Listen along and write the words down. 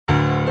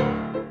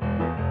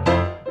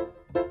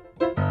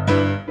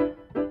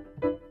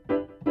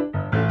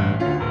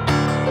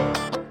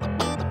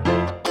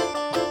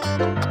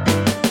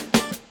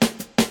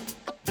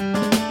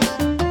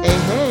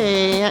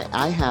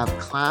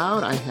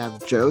I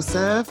have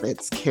Joseph.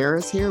 It's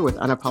Karis here with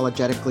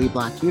Unapologetically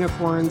Black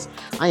Unicorns.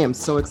 I am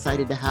so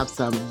excited to have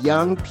some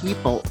young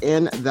people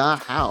in the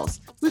house.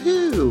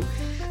 Woohoo!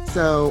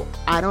 So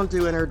I don't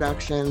do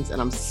introductions,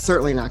 and I'm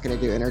certainly not going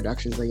to do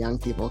introductions of young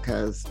people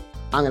because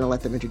I'm going to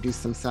let them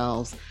introduce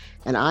themselves.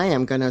 And I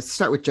am going to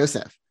start with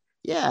Joseph.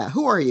 Yeah,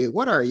 who are you?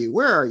 What are you?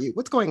 Where are you?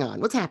 What's going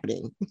on? What's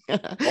happening?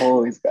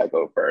 Always gotta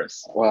go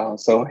first. Wow.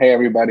 So, hey,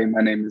 everybody.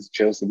 My name is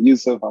Joseph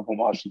Yusuf. I'm from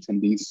Washington,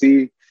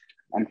 D.C.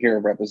 I'm here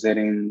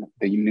representing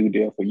the New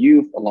Deal for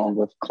Youth along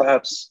with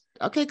Claps.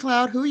 Okay,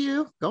 Cloud, who are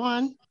you? Go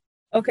on.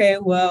 Okay,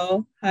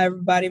 well, hi,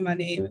 everybody. My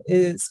name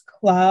is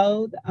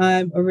Cloud.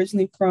 I'm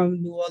originally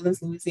from New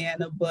Orleans,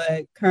 Louisiana,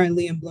 but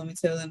currently in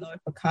Bloomington, Illinois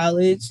for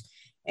college.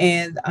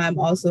 And I'm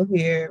also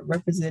here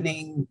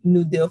representing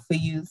New Deal for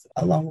Youth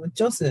along with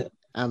Joseph.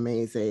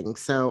 Amazing.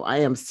 So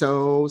I am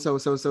so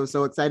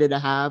excited to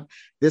have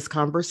this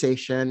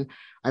conversation.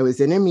 I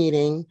was in a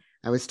meeting.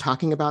 I was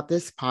talking about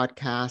this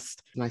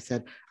podcast, and I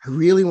said, I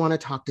really want to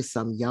talk to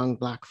some young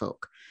Black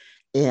folk.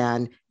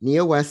 And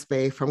Nia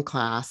Westbay from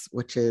CLASS,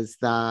 which is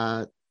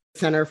the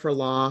Center for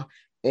Law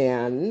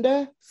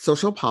and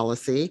Social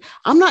Policy.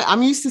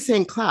 I'm used to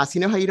saying CLASS. You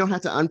know how you don't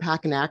have to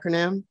unpack an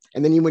acronym?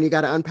 And then when you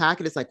got to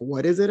unpack it, it's like,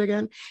 what is it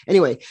again?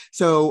 Anyway,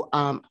 so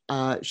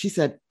she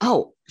said,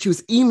 she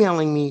was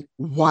emailing me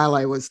while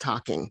I was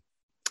talking.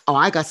 Oh,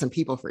 I got some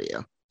people for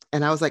you.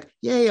 And I was like,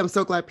 yay, I'm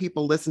so glad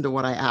people listen to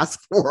what I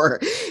asked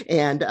for.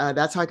 And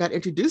that's how I got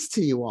introduced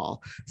to you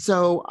all.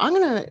 So I'm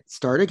going to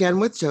start again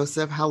with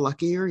Joseph. How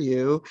lucky are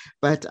you?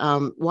 But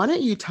why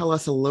don't you tell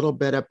us a little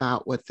bit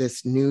about what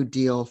this New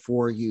Deal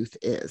for Youth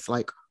is?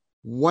 Like,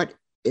 what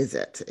is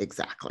it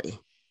exactly?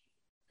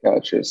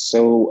 Gotcha.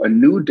 So a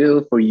New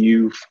Deal for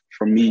Youth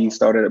for me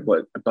started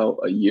about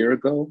a year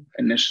ago.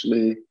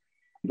 Initially,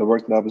 the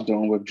work that I was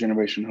doing with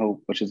Generation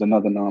Hope, which is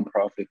another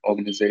nonprofit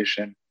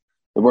organization,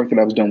 the work that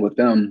I was doing with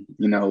them,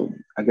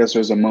 I guess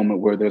there's a moment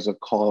where there's a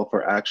call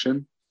for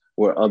action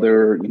where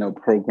other,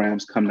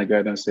 programs come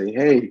together and say,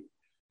 hey,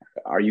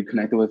 are you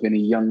connected with any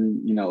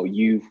young,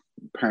 youth,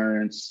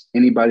 parents,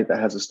 anybody that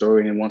has a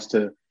story and wants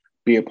to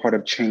be a part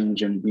of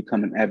change and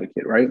become an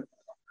advocate, right?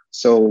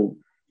 So,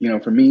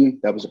 for me,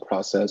 that was a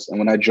process. And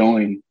when I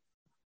joined,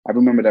 I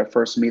remember that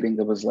first meeting,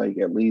 it was like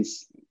at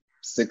least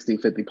 60,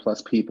 50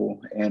 plus people,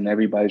 and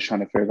everybody's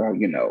trying to figure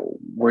out,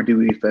 where do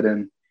we fit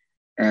in?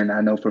 And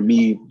I know for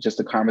me, just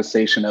the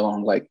conversation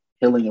along like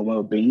healing and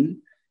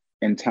well-being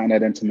and tying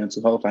that into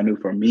mental health, I knew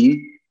for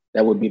me,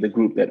 that would be the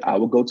group that I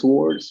would go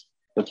towards.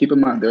 But keep in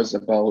mind, there's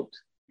about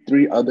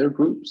 3 other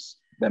groups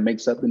that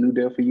makes up the New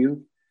Deal for Youth.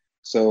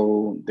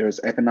 So there's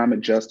economic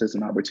justice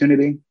and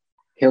opportunity,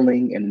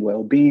 healing and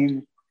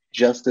well-being,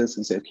 justice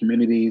and safe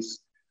communities,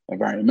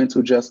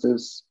 environmental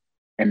justice,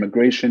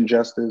 immigration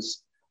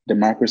justice,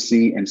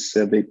 democracy, and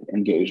civic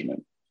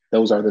engagement.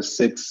 Those are the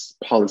 6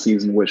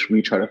 policies in which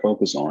we try to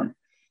focus on.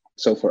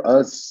 So for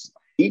us,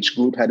 each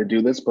group had to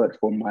do this, but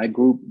for my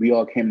group, we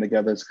all came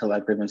together as a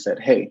collective and said,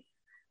 hey,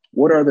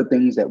 what are the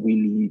things that we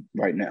need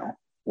right now?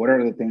 What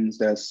are the things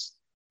that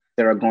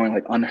are going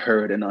like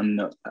unheard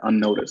and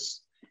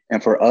unnoticed?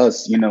 And for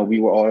us, we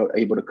were all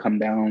able to come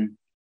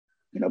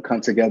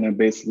together and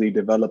basically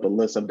develop a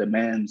list of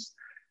demands.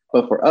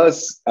 But for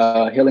us,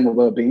 healing and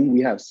well-being,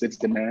 we have 6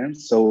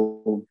 demands.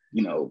 So,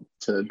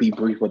 to be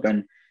brief with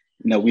them,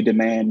 we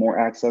demand more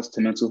access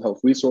to mental health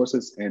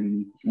resources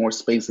and more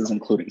spaces,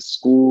 including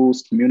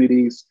schools,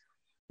 communities,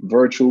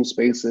 virtual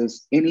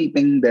spaces,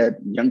 anything that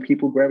young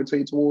people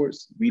gravitate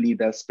towards. We need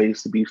that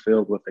space to be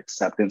filled with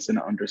acceptance and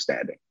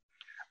understanding.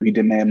 We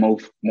demand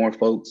more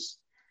folks'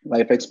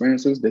 life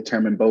experiences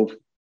determine both,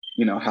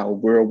 how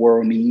real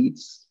world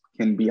needs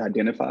can be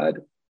identified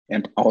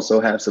and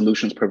also have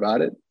solutions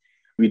provided.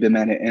 We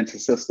demand an end to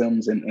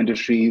systems and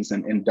industries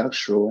and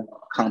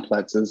industrial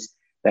complexes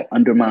that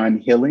undermine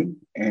healing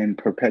and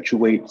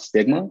perpetuate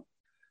stigma.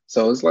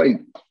 So it's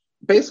like,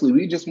 basically,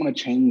 we just want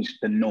to change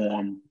the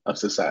norm of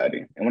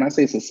society. And when I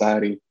say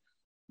society,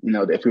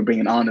 if we're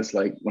being honest,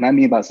 like when I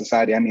mean by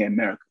society, I mean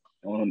America.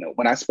 I don't know.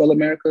 When I spell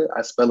America,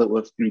 I spell it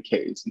with 3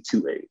 Ks and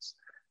 2 As.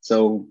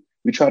 So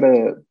we try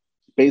to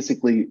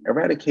basically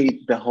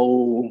eradicate the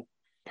whole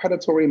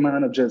predatory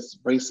mind of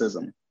just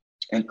racism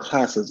and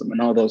classism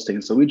and all those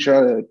things. So we try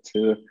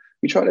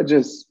to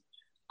just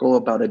go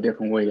about a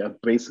different way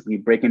of basically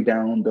breaking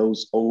down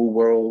those old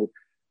world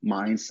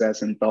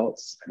mindsets and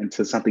thoughts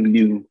into something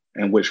new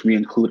in which we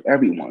include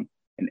everyone,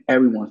 and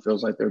everyone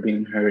feels like they're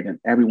being heard and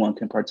everyone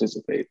can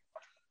participate.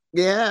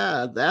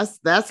 Yeah,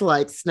 that's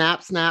like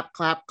snap, snap,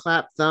 clap,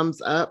 clap,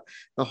 thumbs up,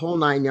 the whole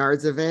 9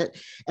 yards of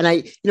it. And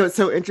it's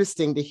so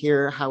interesting to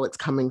hear how it's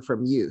coming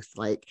from youth.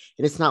 Like,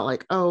 and it's not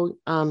like,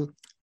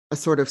 a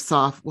sort of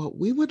soft, well,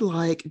 we would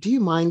like, do you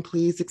mind,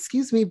 please?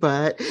 Excuse me,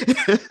 but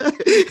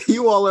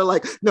you all are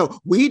like, no,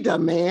 we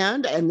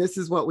demand, and this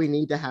is what we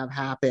need to have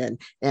happen.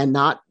 And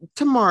not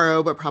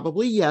tomorrow, but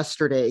probably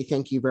yesterday.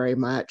 Thank you very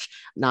much.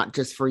 Not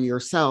just for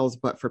yourselves,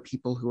 but for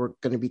people who are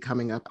going to be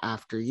coming up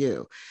after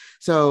you.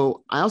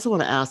 So I also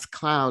want to ask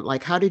Cloud,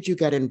 like, how did you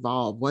get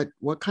involved?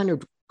 What kind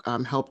of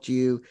helped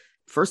you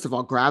first of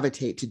all,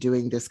 gravitate to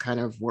doing this kind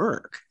of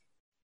work?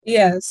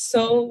 Yeah,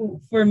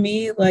 so for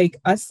me, like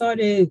I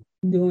started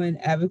doing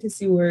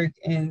advocacy work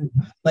in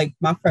like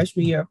my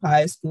freshman year of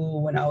high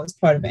school when I was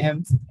part of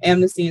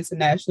Amnesty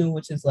International,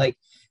 which is like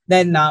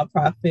that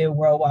nonprofit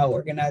worldwide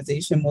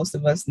organization most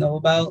of us know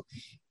about.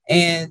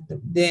 And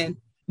then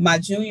my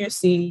senior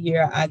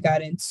year, I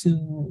got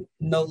into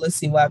NOLA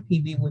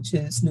CYPB, which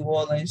is New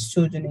Orleans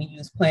Children and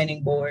Youth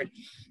Planning Board.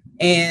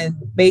 And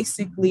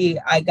basically,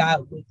 I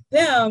got with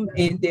them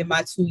and did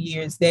my 2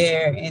 years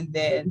there. And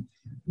then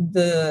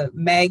the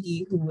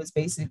Maggie, who was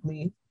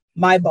basically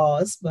my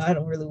boss, but I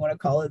don't really want to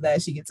call her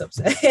that. She gets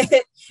upset.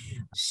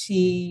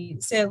 She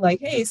said,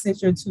 like, hey,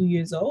 since you're 2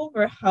 years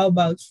over, how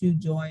about you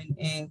join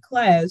in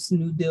class,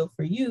 New Deal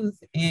for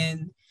Youth,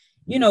 and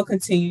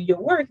continue your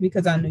work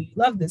because I know you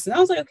love this. And I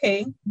was like,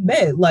 okay,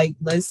 bet, like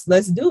let's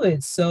do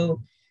it.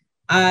 So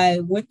I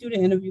went through the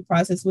interview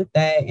process with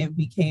that and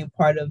became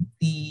part of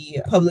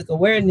the public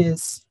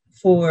awareness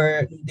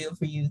for New Deal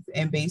for Youth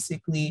and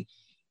basically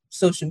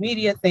social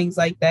media, things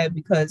like that,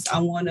 because I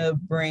want to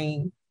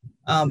bring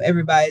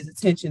everybody's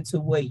attention to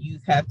what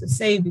youth have to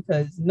say,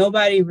 because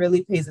nobody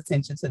really pays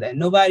attention to that.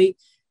 Nobody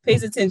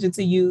pays attention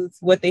to youth,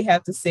 what they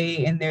have to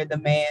say and their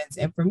demands.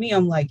 And for me,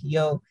 I'm like,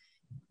 yo,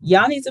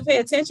 y'all need to pay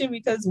attention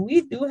because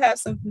we do have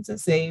something to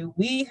say.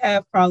 We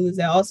have problems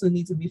that also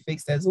need to be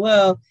fixed as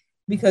well,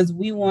 because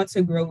we want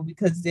to grow,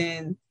 because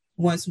then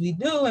once we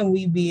do and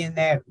we be in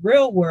that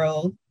real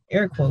world,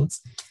 air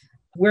quotes,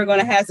 we're going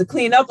to have to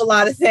clean up a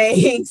lot of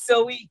things.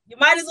 So you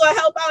might as well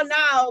help out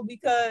now,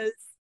 because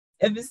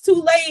if it's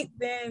too late,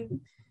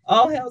 then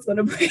all hell's going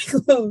to break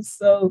loose.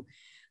 So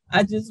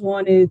I just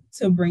wanted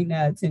to bring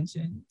that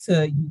attention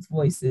to youth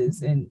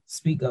voices and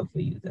speak up for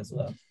youth as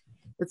well.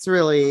 It's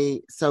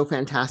really so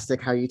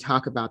fantastic how you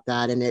talk about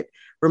that. And it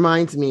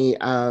reminds me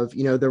of,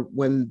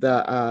 when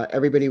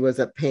everybody was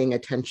paying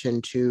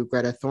attention to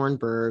Greta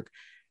Thunberg,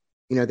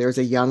 there's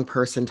a young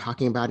person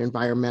talking about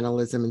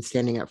environmentalism and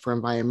standing up for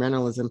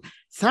environmentalism.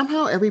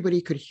 Somehow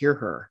everybody could hear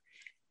her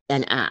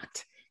and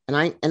act.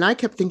 And I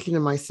kept thinking to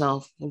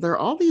myself, well, there are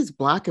all these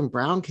Black and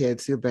brown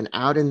kids who've been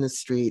out in the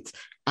streets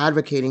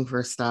advocating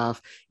for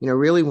stuff,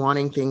 really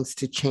wanting things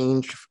to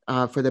change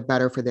for the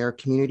better for their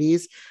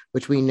communities,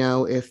 which we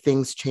know if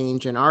things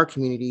change in our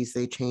communities,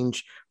 they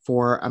change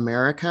for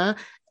America.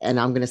 And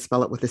I'm going to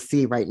spell it with a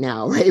C right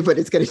now, right? But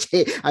it's going to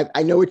change.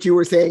 I know what you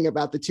were saying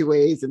about the two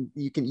A's, and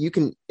you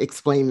can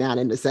explain that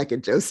in a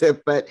second, Joseph.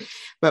 But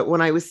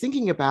when I was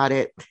thinking about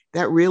it,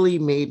 that really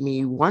made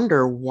me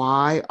wonder,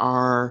 why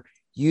are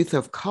youth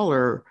of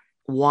color,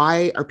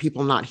 why are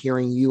people not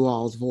hearing you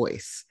all's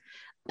voice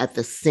at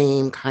the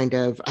same kind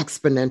of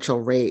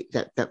exponential rate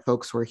that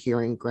folks were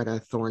hearing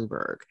Greta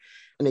Thunberg?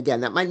 And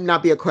again, that might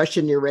not be a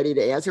question you're ready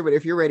to answer, but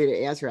if you're ready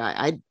to answer,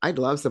 I'd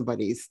love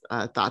somebody's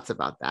thoughts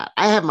about that.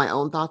 I have my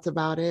own thoughts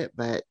about it,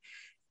 but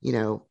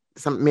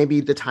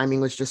maybe the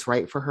timing was just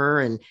right for her,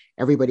 and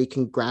everybody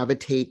can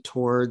gravitate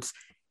towards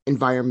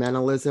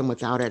environmentalism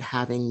without it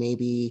having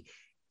maybe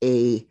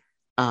I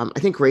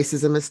think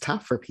racism is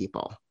tough for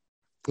people.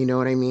 You know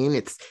what I mean?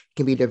 It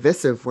can be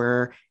divisive,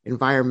 where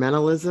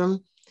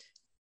environmentalism,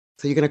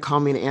 so you're going to call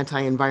me an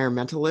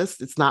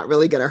anti-environmentalist, it's not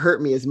really going to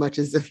hurt me as much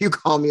as if you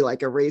call me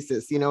like a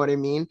racist. You know what I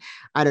mean?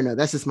 I don't know.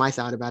 That's just my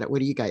thought about it. What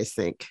do you guys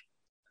think?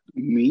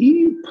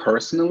 Me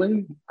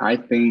personally, I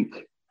think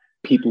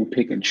people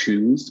pick and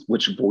choose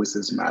which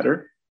voices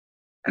matter.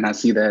 And I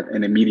see that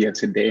in the media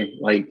today.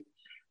 Like,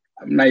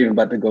 I'm not even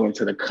about to go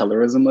into the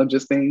colorism of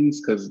just things,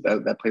 because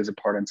that plays a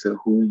part into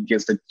who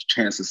gets the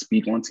chance to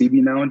speak on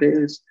TV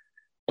nowadays.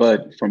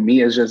 But for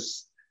me, it's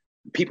just,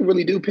 people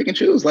really do pick and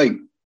choose. Like,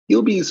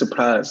 you'll be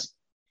surprised.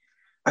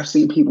 I've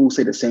seen people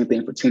say the same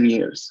thing for 10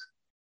 years.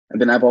 And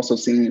then I've also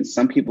seen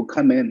some people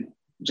come in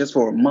just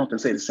for a month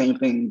and say the same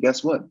thing.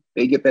 Guess what?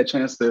 They get that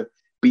chance to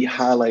be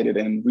highlighted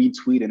and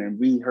retweeted and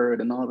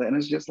reheard and all that. And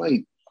it's just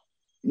like,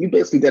 you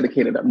basically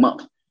dedicated a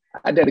month.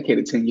 I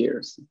dedicated 10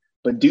 years.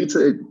 But due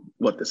to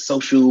the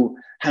social,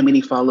 how many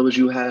followers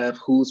you have,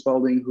 who's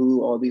following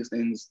who, all these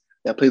things,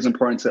 that plays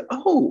important to,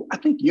 I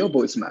think your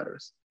voice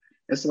matters.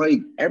 It's like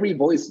every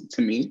voice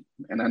to me,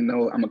 and I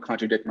know I'm gonna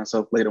contradict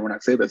myself later when I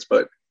say this,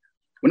 but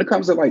when it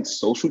comes to like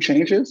social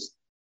changes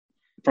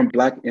from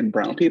Black and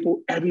brown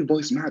people, every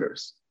voice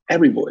matters.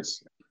 Every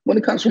voice. When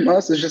it comes from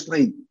us, it's just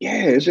like,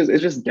 it's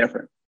just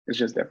different. It's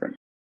just different.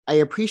 I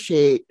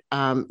appreciate,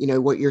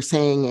 what you're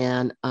saying.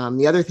 And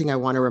the other thing I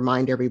want to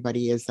remind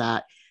everybody is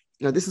that,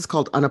 this is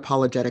called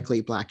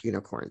Unapologetically Black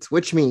Unicorns,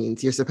 which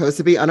means you're supposed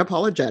to be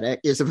unapologetic.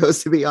 You're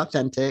supposed to be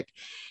authentic.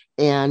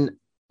 And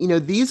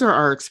these are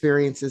our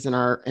experiences and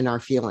our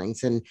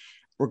feelings. And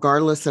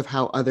regardless of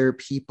how other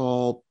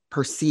people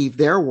perceive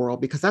their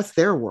world, because that's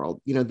their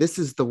world, this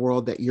is the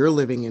world that you're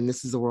living in.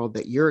 This is the world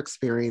that you're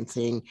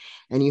experiencing.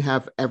 And you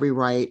have every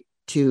right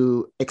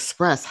to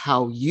express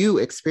how you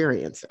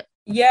experience it.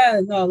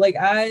 Yeah, no, like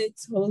I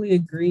totally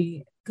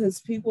agree.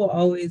 Because people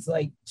always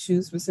like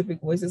choose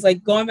specific voices.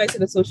 Like going back to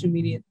the social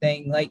media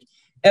thing, like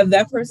if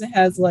that person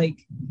has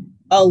like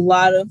a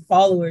lot of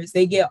followers,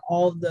 they get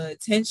all the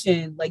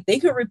attention. Like they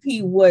could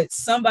repeat what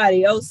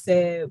somebody else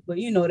said, but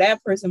you know,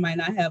 that person might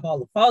not have all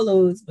the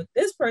follows, but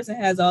this person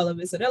has all of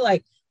it. So they're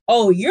like,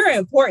 oh, you're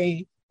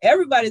important.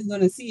 Everybody's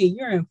going to see it.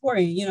 You're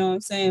important. You know what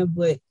I'm saying?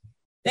 But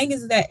thing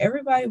is that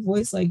everybody's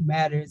voice like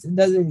matters. It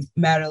doesn't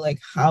matter like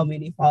how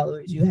many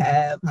followers you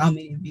have, how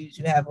many views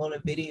you have on a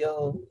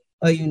video,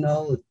 or you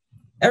know,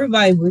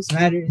 everybody's voice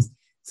matters.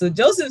 So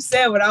Joseph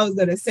said what I was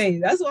gonna say.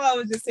 That's why I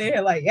was just saying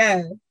here, like,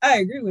 yeah, I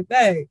agree with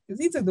that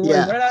because he took the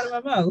words right out of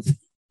my mouth.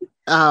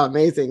 Oh,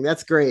 amazing.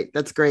 That's great.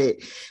 That's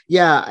great.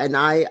 Yeah. And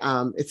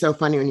it's so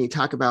funny when you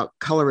talk about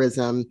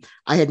colorism.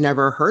 I had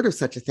never heard of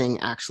such a thing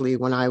actually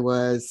when I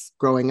was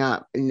growing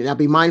up. And now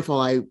be mindful,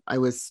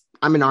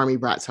 I'm an Army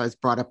brat, so I was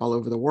brought up all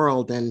over the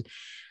world. And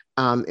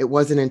it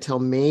wasn't until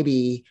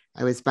maybe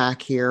I was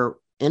back here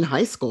in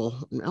high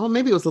school. Oh,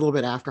 maybe it was a little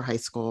bit after high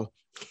school.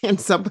 And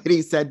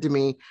somebody said to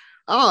me,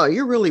 oh,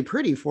 you're really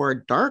pretty for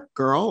a dark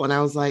girl. And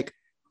I was like,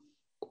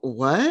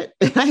 what?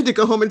 And I had to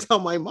go home and tell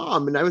my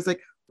mom. And I was like,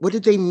 what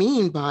did they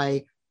mean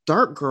by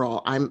dark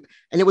girl? And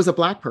it was a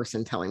Black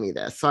person telling me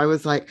this. So I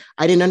was like,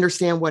 I didn't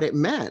understand what it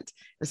meant.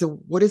 I said,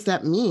 what does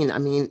that mean? I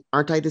mean,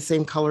 aren't I the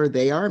same color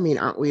they are? I mean,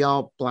 aren't we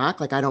all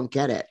Black? Like, I don't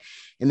get it.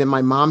 And then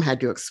my mom had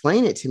to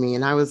explain it to me.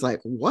 And I was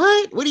like,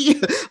 what do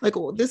you like?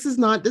 Well, this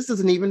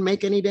doesn't even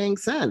make any dang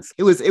sense.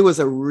 It was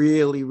a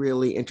really,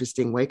 really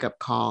interesting wake up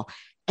call.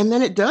 And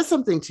then it does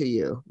something to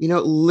you, you know,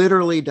 it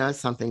literally does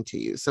something to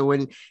you. So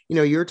when, you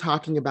know, you're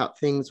talking about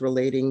things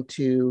relating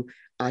to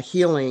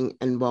healing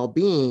and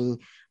well-being,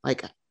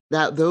 like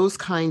that, those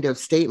kind of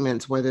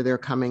statements, whether they're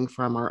coming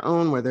from our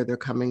own, whether they're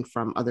coming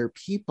from other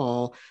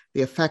people,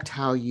 they affect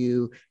how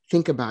you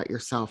think about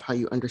yourself, how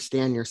you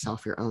understand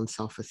yourself, your own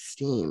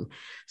self-esteem.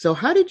 So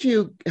how did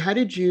you,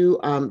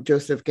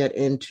 Joseph, get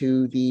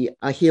into the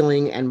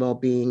healing and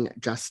well-being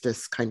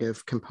justice kind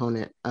of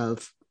component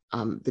of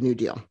the New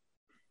Deal?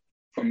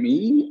 For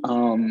me,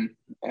 and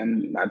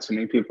not too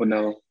many people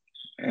know,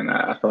 and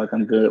I feel like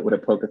I'm good with a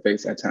poker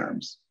face at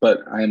times, but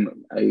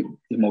I'm an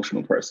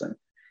emotional person.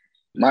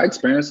 My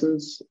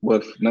experiences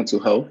with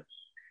mental health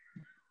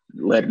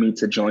led me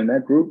to join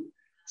that group.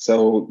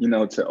 So, you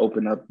know, to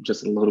open up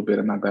just a little bit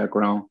of my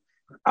background,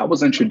 I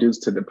was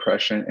introduced to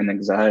depression and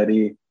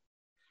anxiety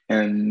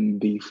in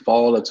the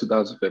fall of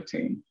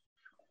 2015.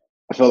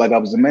 I felt like I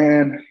was a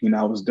man, you know,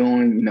 I was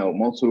doing, you know,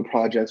 multiple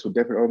projects with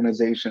different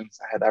organizations.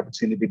 I had the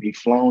opportunity to be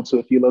flown to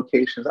a few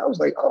locations. I was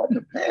like, oh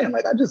man,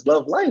 like I just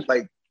love life.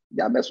 Like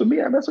y'all mess with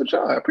me, I mess with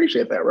y'all. I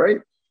appreciate that, right?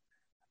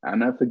 I'll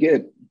never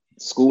forget,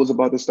 school was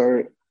about to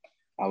start.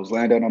 I was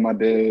laying down on my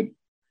bed,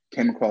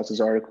 came across this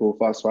article,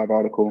 Fox 5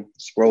 article,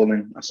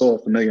 scrolling. I saw a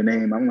familiar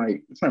name. I'm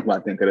like, it's not who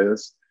I think it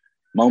is.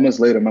 Moments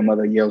later, my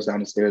mother yells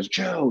down the stairs,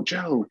 Joe,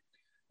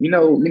 you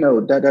know,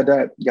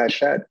 that got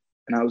shot.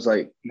 And I was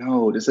like,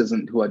 no, this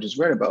isn't who I just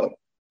read about.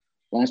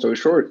 Long story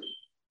short,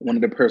 one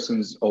of the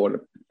persons,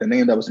 or the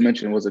name that was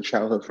mentioned, was a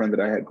childhood friend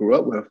that I had grew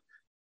up with.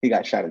 He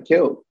got shot and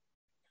killed.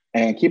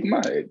 And keep in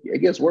mind,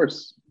 it gets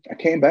worse. I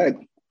came back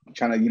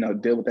trying to, you know,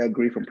 deal with that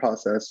grief and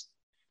process.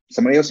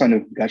 Somebody else I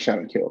knew got shot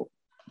and killed.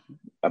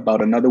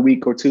 About another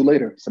week or two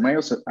later, somebody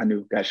else I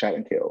knew got shot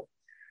and killed.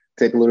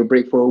 Take a little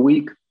break for a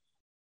week.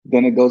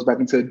 Then it goes back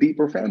into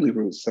deeper family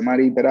roots.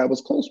 Somebody that I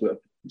was close with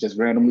just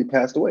randomly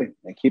passed away.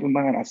 And keep in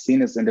mind, I seen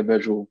this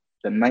individual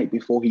the night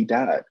before he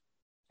died,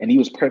 and he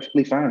was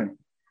perfectly fine.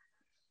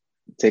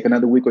 Take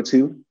another week or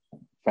two,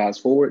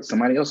 fast forward,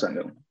 somebody else I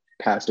knew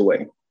passed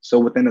away. So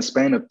within a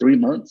span of 3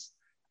 months,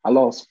 I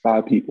lost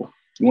 5 people.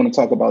 You want to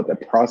talk about the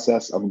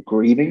process of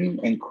grieving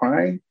and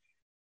crying?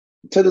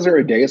 To this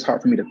very day, it's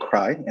hard for me to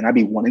cry, and I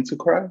be wanting to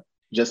cry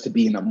just to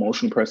be an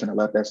emotional person and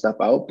let that stuff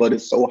out. But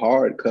it's so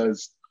hard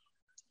because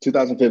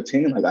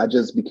 2015, like I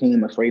just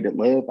became afraid to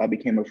live. I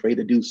became afraid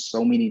to do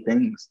so many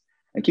things.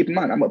 And keep in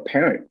mind, I'm a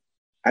parent.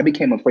 I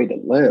became afraid to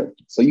live.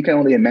 So you can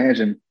only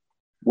imagine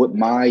what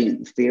my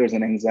fears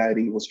and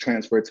anxiety was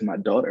transferred to my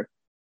daughter.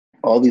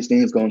 All these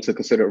things go into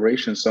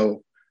consideration.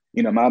 So,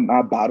 you know,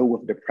 my battle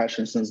with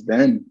depression since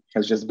then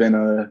has just been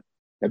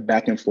a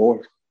back and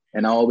forth.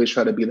 And I always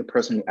try to be the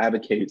person who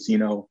advocates, you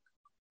know,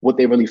 what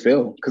they really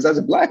feel. Because as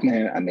a Black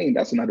man, I mean,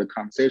 that's another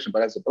conversation,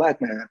 but as a Black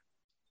man,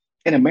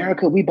 in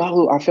America, we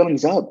bottle our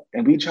feelings up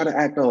and we try to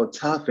act all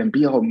tough and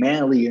be all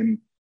manly and,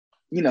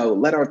 you know,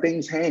 let our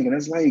things hang. And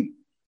it's like,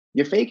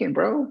 you're faking,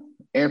 bro.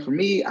 And for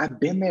me, I've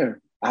been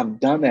there. I've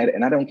done that.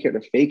 And I don't care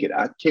to fake it.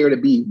 I care to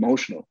be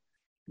emotional.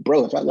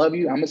 Bro, if I love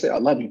you, I'm going to say I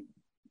love you.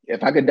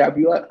 If I could dap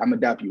you up, I'm going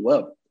to dap you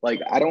up.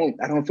 Like, I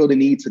don't feel the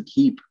need to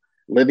keep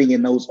living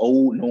in those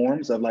old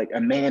norms of like,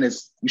 a man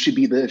is, you should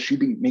be this, you should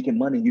be making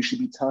money, you should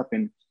be tough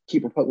and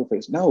keep a poker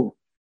face. No,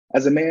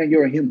 as a man,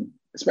 you're a human.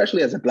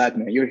 Especially as a Black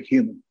man, you're a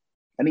human.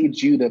 I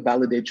need you to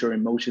validate your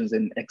emotions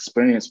and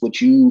experience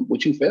what you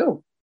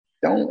feel.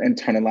 Don't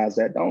internalize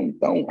that.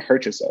 Don't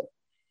hurt yourself.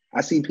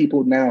 I see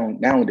people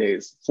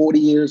nowadays, 40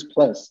 years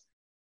plus,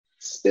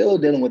 still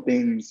dealing with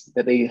things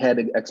that they had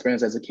to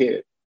experience as a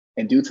kid.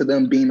 And due to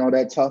them being all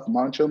that tough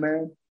macho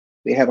man,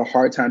 they have a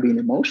hard time being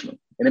emotional.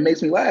 And it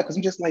makes me laugh because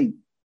I'm just like,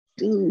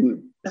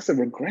 dude, that's a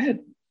regret.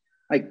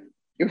 Like,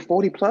 you're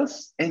 40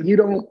 plus and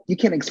you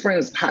can't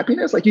experience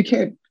happiness. Like you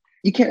can't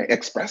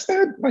express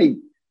that. Like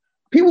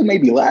people may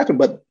be laughing,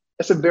 but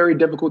it's a very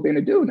difficult thing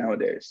to do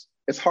nowadays.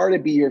 It's hard to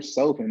be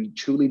yourself and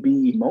truly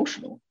be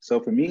emotional. So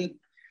for me,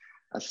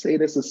 I say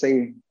this to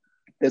say,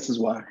 this is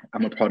why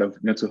I'm a part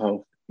of mental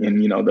health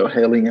and, the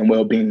healing and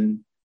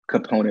well-being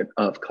component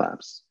of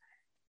CLAPS,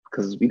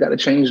 because we got to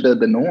change the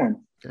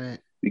norm. Right.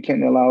 We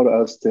can't allow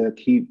us to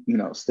keep,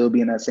 still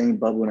be in that same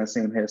bubble, in that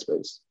same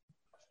headspace.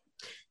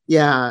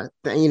 Yeah,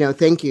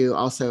 thank you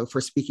also for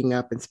speaking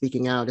up and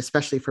speaking out,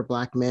 especially for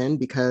Black men,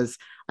 because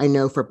I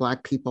know for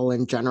Black people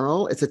in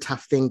general, it's a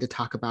tough thing to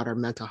talk about our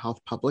mental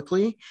health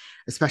publicly,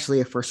 especially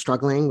if we're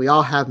struggling. We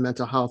all have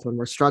mental health when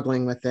we're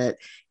struggling with it.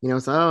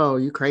 It's, oh,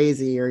 you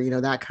crazy,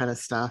 or, that kind of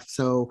stuff.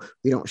 So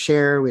we don't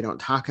share, we don't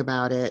talk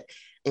about it.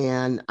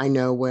 And I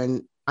know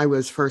when I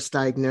was first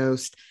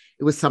diagnosed,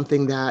 it was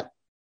something that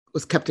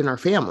was kept in our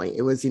family.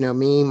 It was,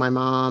 me, my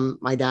mom,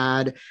 my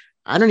dad.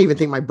 I don't even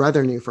think my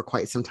brother knew for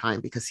quite some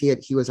time because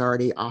he was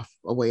already off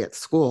away at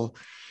school.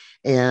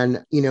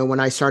 And, when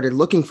I started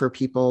looking for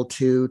people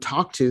to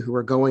talk to who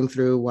were going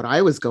through what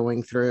I was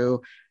going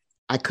through,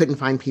 I couldn't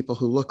find people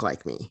who look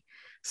like me.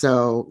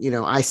 So,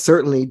 I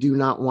certainly do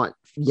not want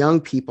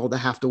young people to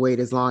have to wait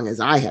as long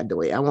as I had to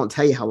wait. I won't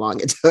tell you how long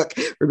it took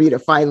for me to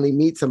finally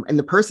meet some. And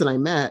the person I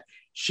met,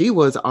 she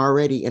was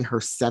already in her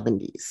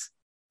 70s.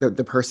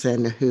 The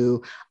person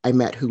who I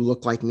met who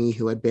looked like me,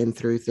 who had been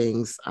through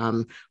things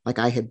like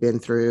I had been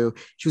through.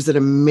 She was an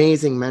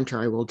amazing mentor.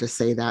 I will just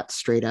say that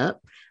straight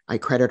up. I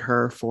credit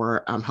her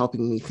for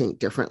helping me think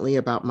differently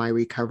about my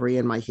recovery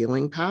and my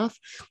healing path.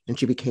 And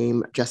she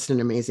became just an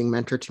amazing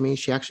mentor to me.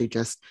 She actually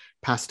just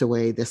passed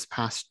away this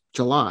past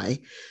July.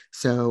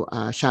 So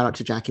shout out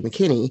to Jackie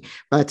McKinney.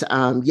 But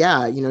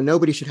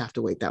nobody should have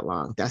to wait that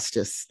long. That's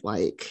just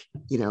like,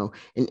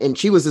 and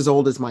she was as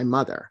old as my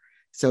mother.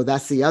 So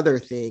that's the other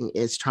thing,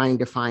 is trying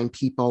to find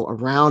people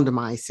around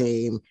my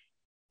same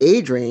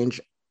age range.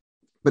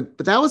 But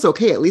that was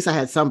okay. At least I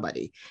had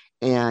somebody.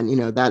 And,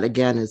 that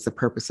again is the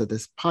purpose of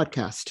this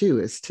podcast too,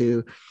 is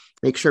to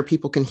make sure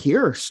people can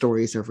hear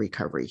stories of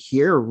recovery,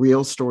 hear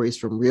real stories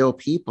from real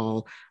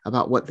people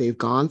about what they've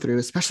gone through,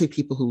 especially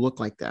people who look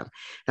like them.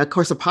 And of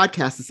course, a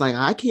podcast is like,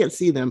 I can't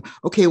see them.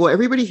 Okay, well,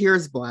 everybody here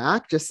is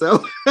Black, just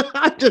so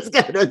I'm just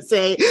going to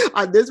say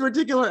on this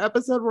particular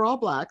episode, we're all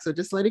Black. So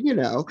just letting you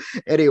know.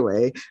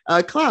 Anyway,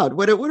 Cloud,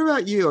 what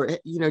about you? Or,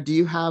 do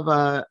you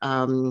have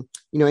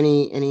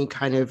any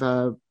kind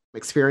of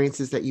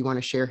experiences that you want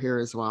to share here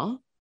as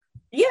well?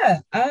 Yeah,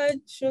 I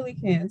surely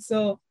can.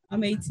 So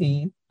I'm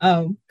 18.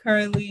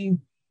 Currently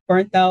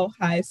burnt out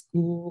high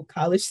school,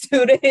 college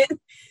student,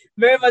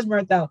 very much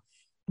burnt out.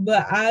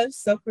 But I've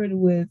suffered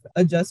with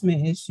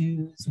adjustment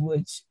issues,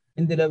 which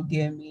ended up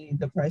giving me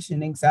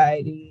depression,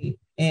 anxiety,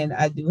 and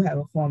I do have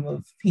a form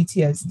of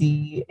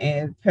PTSD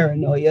and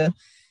paranoia.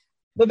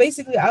 But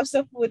basically, I've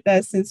suffered with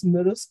that since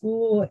middle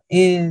school,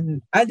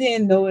 and I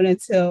didn't know it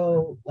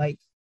until like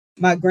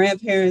my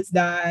grandparents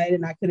died,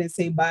 and I couldn't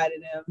say bye to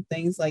them,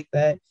 things like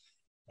that.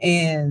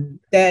 And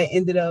that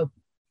ended up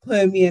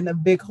putting me in a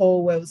big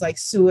hole where it was like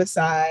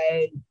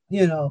suicide,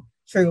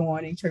 trigger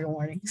warning.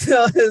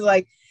 So it was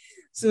like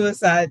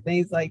suicide,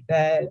 things like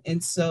that.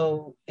 And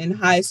so in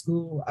high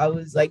school, I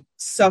was like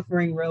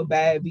suffering real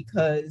bad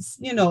because,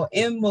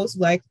 in most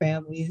Black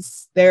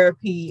families,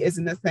 therapy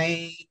isn't a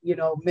thing,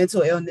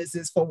 mental illness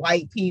is for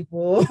white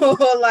people.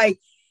 Like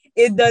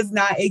it does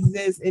not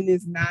exist and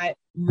is not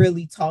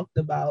really talked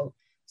about.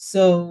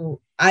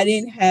 So I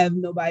didn't have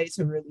nobody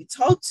to really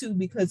talk to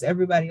because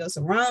everybody else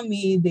around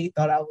me, they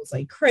thought I was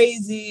like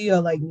crazy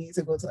or like need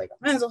to go to like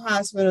a mental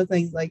hospital,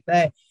 things like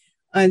that.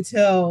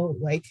 Until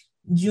like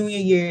junior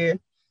year,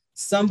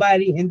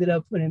 somebody ended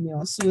up putting me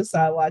on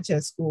suicide watch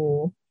at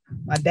school.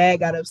 My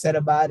dad got upset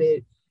about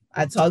it.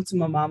 I talked to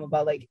my mom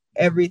about like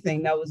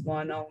everything that was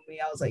going on with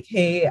me. I was like,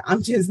 hey,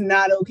 I'm just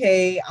not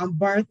okay. I'm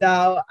burnt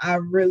out. I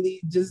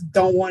really just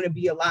don't want to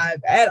be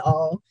alive at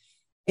all.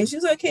 And she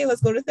was like, okay,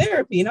 let's go to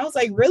therapy. And I was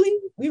like, really?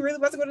 We really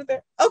about to go to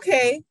therapy?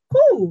 Okay,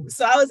 cool.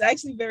 So I was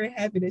actually very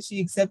happy that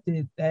she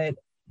accepted that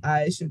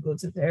I should go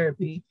to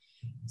therapy.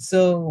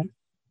 So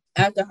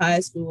after high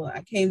school,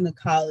 I came to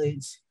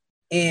college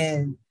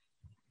and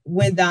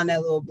went down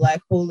that little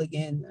black hole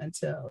again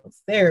until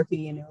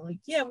therapy. And they were like,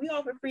 yeah, we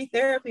offer free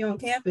therapy on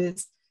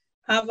campus.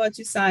 How about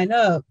you sign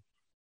up?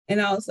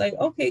 And I was like,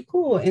 okay,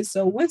 cool. And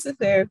so went to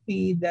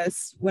therapy.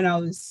 That's when I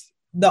was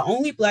the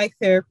only Black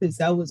therapist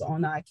that was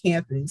on our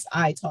campus.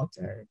 I talked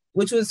to her,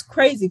 which was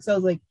crazy because I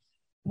was like,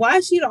 why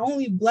is she the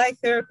only Black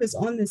therapist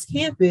on this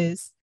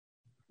campus?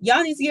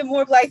 Y'all need to get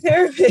more Black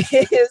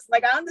therapists.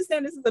 Like, I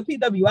understand this is a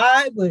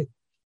PWI, but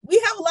we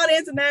have a lot of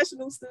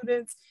international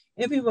students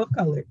and people of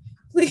color.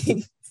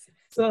 Please.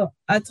 So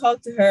I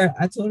talked to her.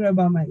 I told her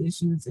about my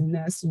issues, and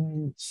that's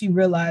when she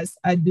realized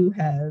I do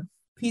have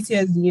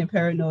PTSD and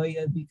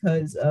paranoia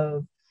because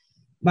of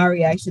my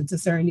reaction to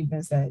certain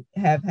events that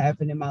have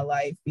happened in my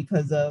life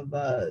because of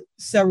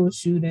several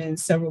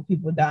shootings, several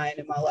people dying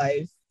in my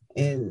life,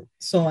 and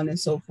so on and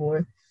so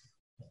forth.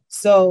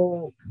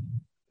 So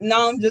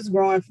now I'm just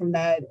growing from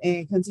that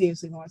and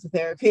continuously going to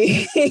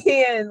therapy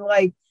and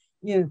like,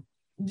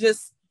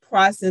 just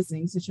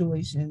processing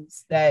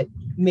situations that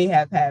may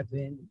have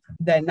happened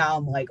that now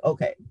I'm like,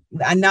 okay,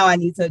 now I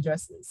need to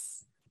address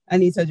this. I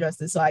need to address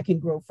this so I can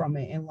grow from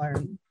it and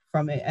learn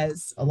from it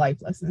as a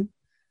life lesson.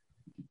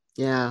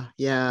 Yeah.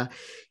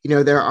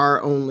 There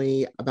are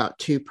only about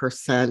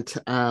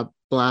 2%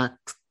 Black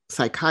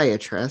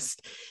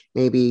psychiatrists,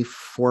 maybe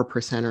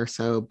 4% or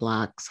so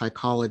Black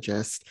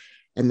psychologists.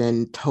 And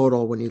then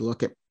total, when you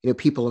look at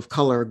people of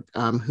color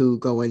who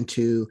go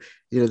into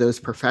those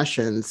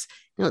professions,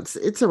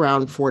 it's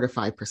around 4 to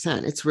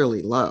 5%. It's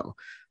really low.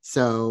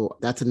 So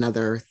that's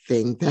another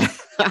thing that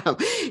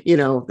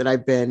that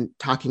I've been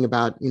talking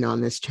about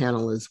on this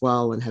channel as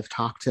well, and have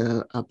talked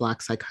to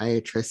Black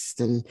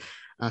psychiatrists and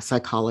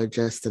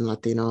psychologists and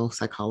Latino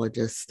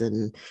psychologists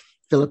and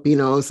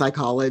Filipino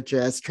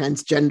psychologists,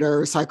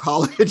 transgender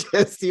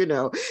psychologists,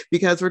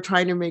 because we're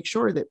trying to make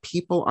sure that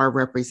people are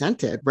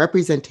represented.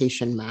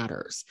 Representation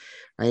matters,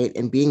 right?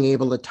 And being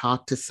able to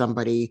talk to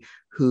somebody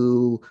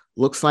who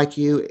looks like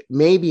you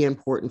may be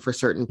important for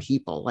certain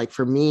people. Like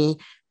for me,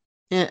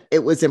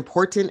 it was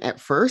important at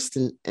first.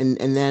 And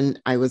then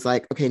I was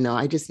like, okay, no,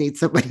 I just need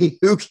somebody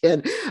who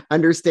can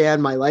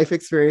understand my life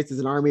experience as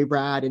an Army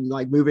brat and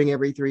like moving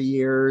every 3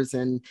 years.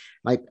 And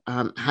like,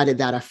 how did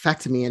that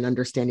affect me in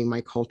understanding my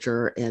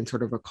culture and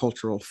sort of a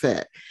cultural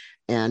fit?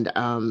 And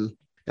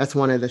that's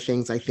one of the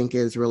things I think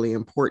is really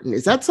important.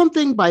 Is that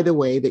something, by the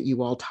way, that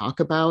you all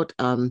talk about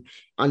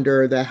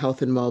under the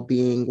health and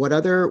well-being? What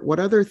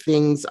other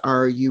things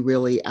are you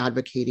really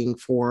advocating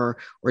for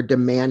or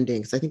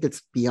demanding? Because I think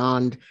it's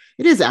beyond,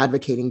 it is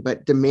advocating,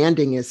 but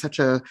demanding is such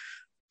a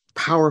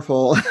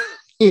powerful,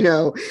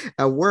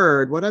 a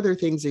word. What other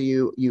things are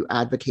you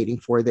advocating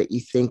for that you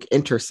think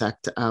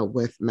intersect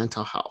with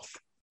mental health?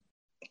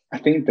 I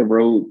think the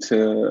road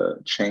to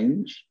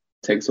change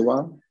takes a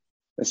while,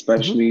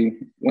 especially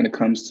when it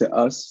comes to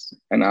us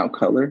and our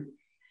color.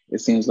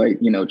 It seems like,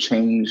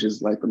 change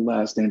is like the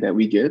last thing that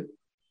we get,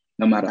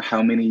 no matter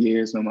how many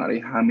years, no matter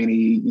how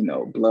many,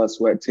 blood,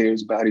 sweat,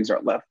 tears, bodies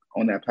are left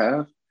on that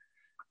path.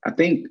 I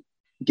think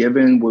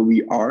given where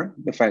we are,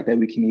 the fact that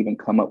we can even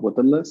come up with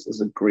a list is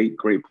a great,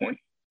 great point.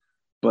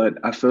 But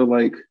I feel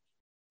like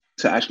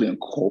to actually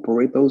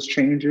incorporate those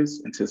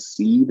changes and to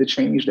see the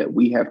change that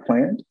we have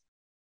planned,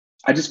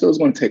 I just feel it's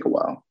going to take a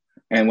while.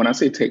 And when I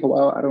say take a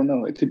while, I don't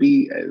know. It could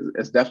be,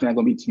 it's definitely not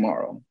going to be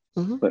tomorrow,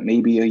 but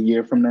maybe a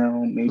year from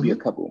now, maybe a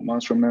couple of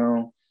months from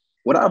now.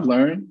 What I've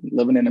learned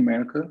living in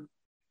America,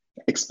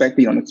 expect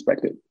the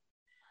unexpected.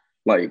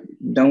 Like,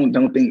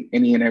 don't think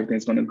any and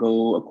everything's going to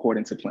go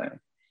according to plan.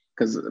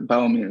 Because by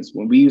all means,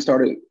 when we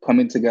started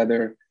coming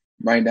together,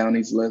 writing down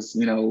these lists,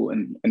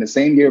 and in the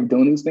same year of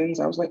doing these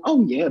things, I was like,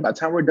 oh yeah, by the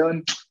time we're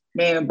done,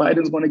 man,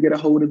 Biden's going to get a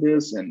hold of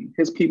this and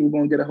his people are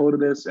going to get a hold of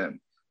this and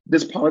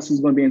this policy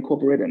is going to be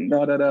incorporated and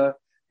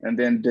and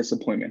then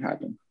disappointment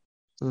happened.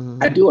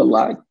 I do a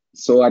lot,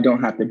 so I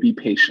don't have to be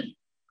patient.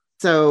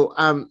 So,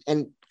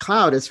 and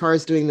Cloud, as far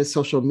as doing the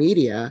social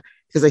media,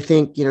 because I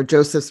think,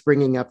 Joseph's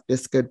bringing up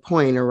this good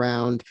point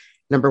around,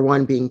 number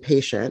one, being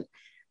patient.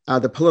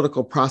 The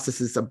political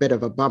process is a bit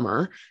of a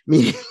bummer,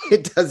 meaning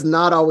it does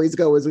not always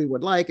go as we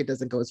would like. It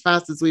doesn't go as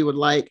fast as we would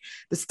like.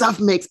 The stuff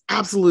makes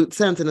absolute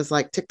sense. And it's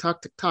like, tick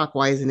tock,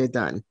 why isn't it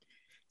done?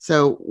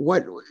 So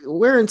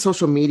where in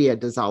social media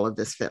does all of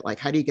this fit? Like,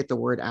 how do you get the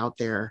word out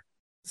there?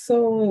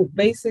 So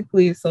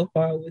basically, so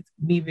far with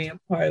me being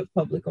part of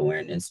public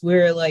awareness,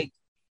 we're like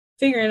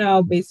figuring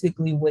out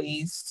basically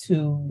ways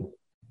to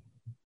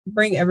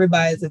bring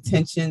everybody's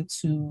attention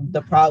to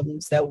the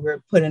problems that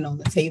we're putting on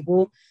the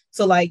table.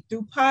 So like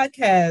through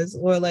podcasts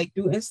or like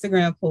through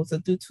Instagram posts or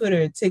through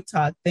Twitter,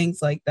 TikTok, things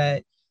like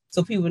that.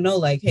 So people know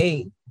like,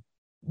 hey,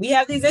 we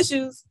have these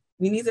issues.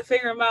 We need to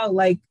figure them out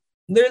like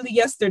literally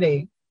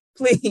yesterday,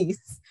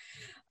 please.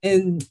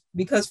 And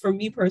because for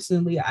me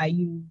personally, I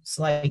use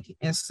like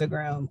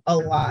Instagram a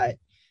lot.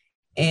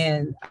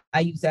 And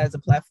I use that as a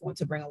platform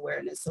to bring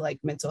awareness to like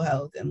mental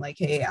health and like,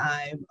 hey,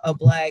 I'm a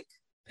Black,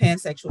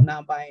 pansexual,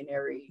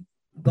 non-binary,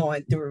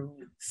 going through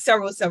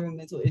several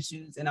mental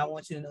issues. And I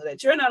want you to know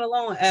that you're not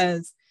alone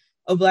as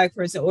a Black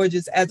person or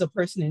just as a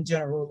person in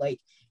general. Like,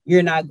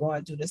 you're not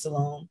going through this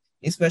alone,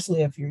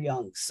 especially if you're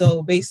young.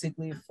 So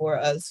basically for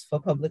us,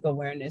 for public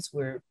awareness,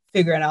 we're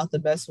figuring out the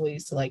best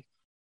ways to like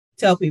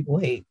tell people,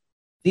 hey,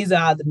 these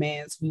are our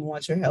demands. We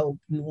want your help.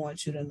 We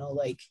want you to know,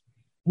 like,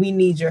 we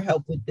need your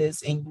help with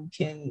this and you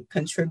can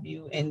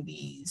contribute in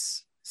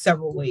these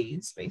several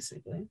ways,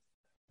 basically.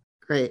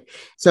 Great.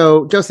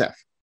 So Joseph,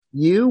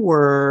 you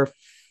were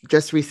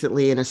just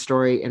recently in a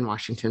story in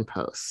Washington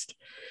Post.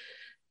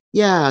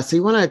 Yeah. So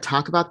you want to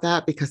talk about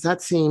that? Because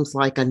that seems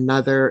like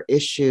another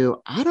issue.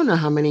 I don't know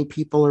how many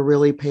people are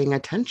really paying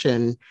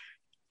attention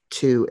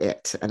to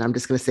it. And I'm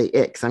just going to say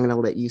it because I'm going to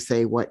let you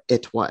say what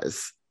it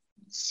was.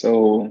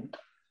 So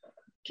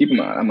keep in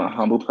mind, I'm a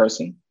humble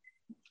person.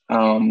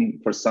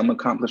 For some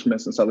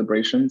accomplishments and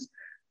celebrations,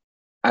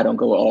 I don't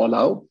go all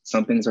out.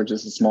 Some things are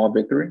just a small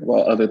victory,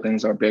 while other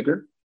things are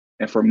bigger.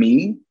 And for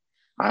me,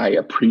 I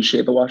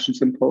appreciate the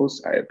Washington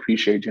Post. I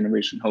appreciate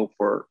Generation Hope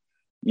for,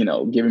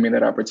 giving me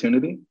that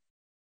opportunity.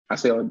 I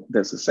say all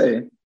this to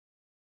say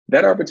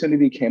that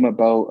opportunity came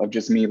about of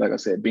just me, like I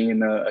said,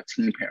 being a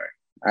teen parent.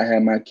 I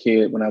had my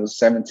kid when I was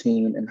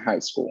 17 in high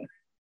school.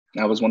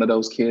 I was one of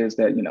those kids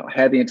that,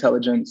 had the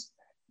intelligence,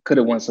 could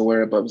have went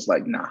somewhere, but was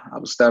like, nah, I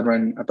was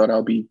stubborn. I thought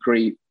I'll be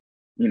great,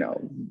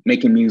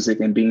 making music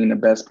and being the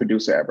best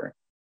producer ever.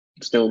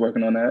 Still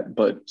working on that,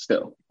 but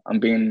still, I'm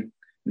being,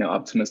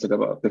 optimistic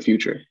about the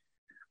future.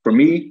 For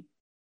me,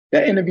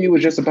 that interview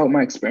was just about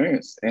my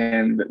experience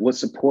and what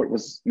support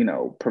was,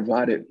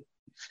 provided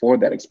for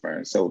that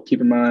experience. So keep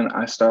in mind,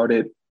 I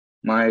started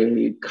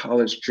my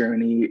college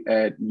journey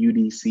at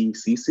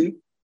UDC-CC.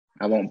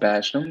 I won't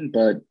bash them,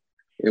 but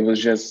it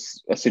was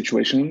just a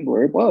situation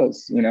where it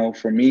was,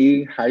 for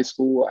me, high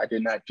school, I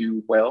did not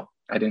do well.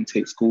 I didn't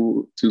take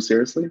school too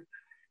seriously.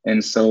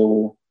 And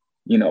so,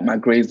 my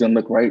grades didn't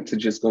look right to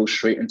just go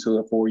straight into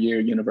a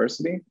 4-year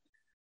university.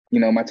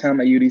 My time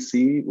at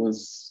UDC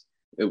was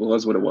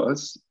what it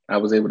was. I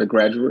was able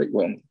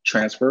to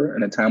transfer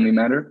in a timely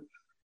manner.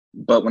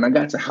 But when I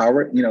got to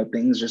Howard,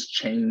 things just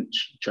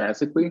changed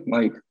drastically.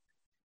 Like,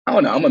 I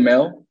don't know, I'm a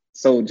male.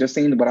 So just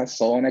seeing what I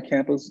saw on that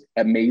campus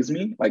amazed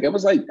me. Like, it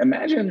was like,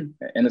 imagine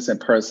an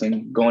innocent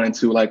person going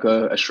into like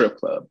a strip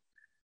club.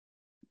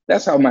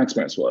 That's how my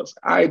experience was.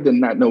 I did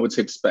not know what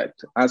to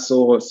expect. I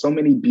saw so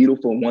many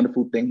beautiful,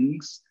 wonderful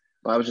things,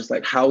 but I was just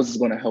like, how is this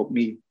going to help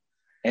me?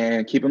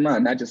 And keep in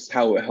mind, not just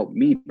how it helped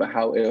me, but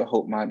how it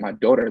helped my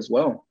daughter as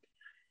well.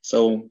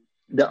 So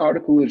the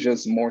article is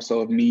just more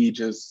so of me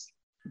just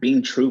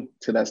being true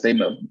to that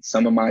statement of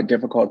some of my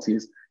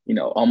difficulties,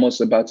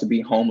 almost about to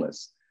be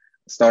homeless,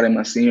 starting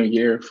my senior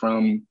year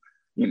from,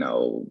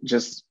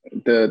 just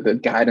the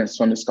guidance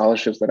from the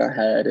scholarships that I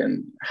had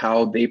and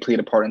how they played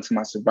a part into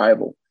my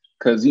survival.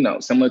 Because,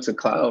 similar to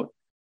Cloud,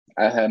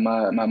 I had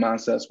my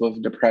mindsets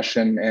with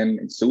depression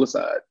and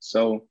suicide.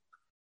 So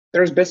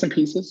there's bits and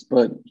pieces,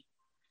 but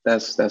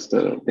that's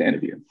the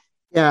interview.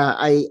 Yeah,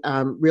 I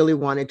really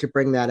wanted to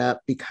bring that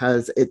up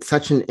because it's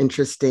such an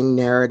interesting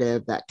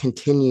narrative that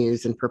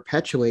continues and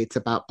perpetuates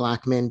about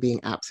Black men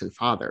being absent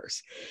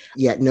fathers,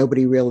 yet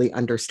nobody really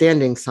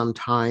understanding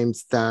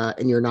sometimes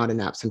and you're not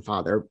an absent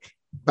father,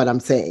 but I'm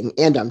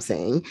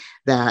saying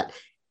that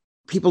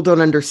people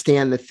don't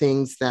understand the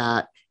things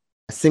that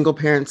single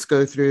parents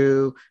go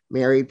through,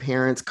 married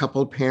parents,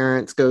 coupled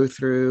parents go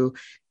through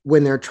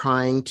when they're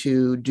trying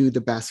to do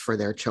the best for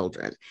their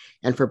children.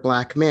 And for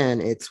Black men,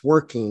 it's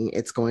working,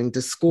 it's going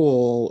to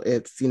school,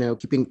 it's,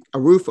 keeping a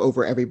roof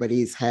over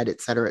everybody's head,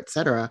 et cetera, et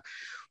cetera.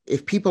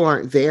 If people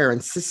aren't there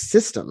and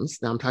systems,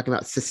 now I'm talking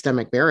about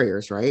systemic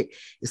barriers, right?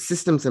 If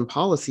systems and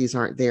policies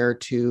aren't there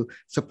to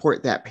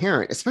support that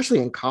parent, especially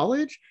in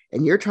college,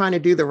 and you're trying to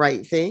do the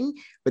right thing,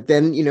 but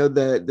then,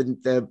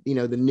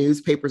 the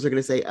newspapers are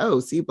going to say,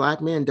 oh, see,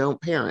 Black men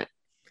don't parent.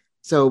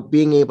 So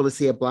being able to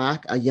see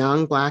a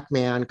young Black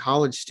man,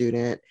 college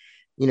student,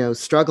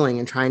 struggling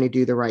and trying to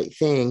do the right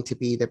thing to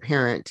be the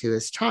parent to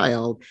his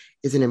child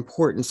is an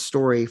important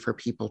story for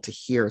people to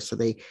hear. So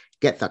they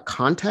get the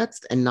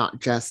context and not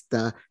just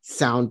the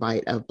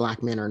soundbite of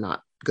Black men are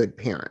not good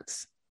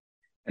parents.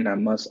 And I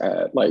must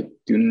add,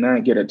 do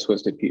not get it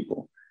twisted,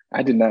 people.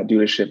 I did not do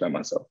this shit by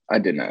myself. I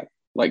did not.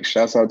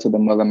 Shouts out to the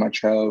mother of my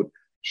child.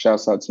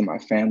 Shouts out to my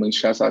family.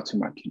 Shouts out to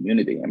my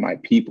community and my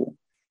people.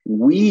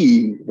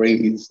 We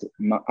raised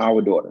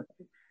our daughter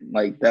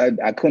like that.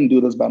 I couldn't do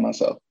this by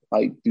myself.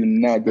 Do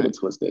not get it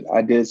twisted.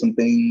 I did some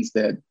things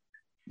that,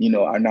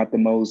 are not the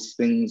most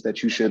things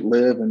that you should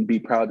live and be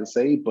proud to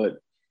say, but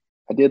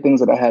I did things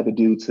that I had to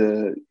do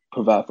to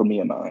provide for me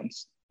and mine.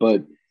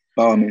 But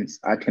by all means,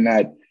 I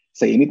cannot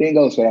say anything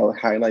else without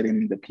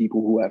highlighting the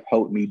people who have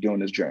helped me during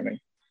this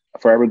journey.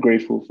 Forever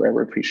grateful,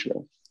 forever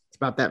appreciative. It's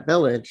about that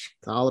village.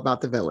 It's all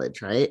about the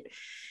village, right?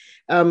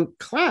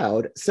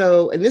 Cloud.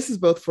 So, and this is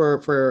both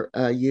for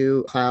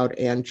you, Cloud,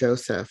 and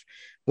Joseph.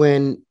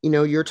 When,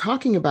 you're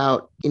talking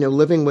about,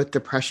 living with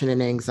depression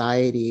and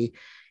anxiety,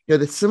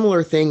 the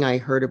similar thing I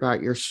heard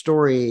about your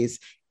stories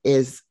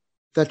is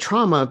the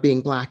trauma of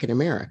being Black in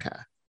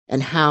America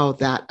and how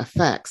that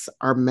affects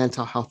our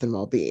mental health and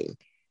well-being.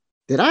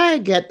 Did I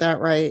get that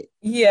right?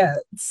 Yeah.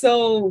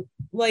 So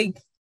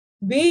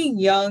being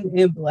young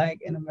and Black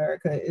in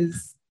America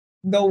is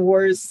the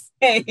worst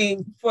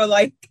thing for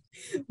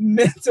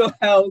mental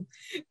health,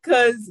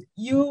 because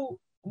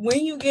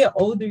when you get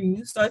older,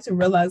 you start to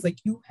realize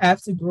you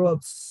have to grow up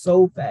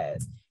so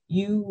fast.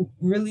 You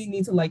really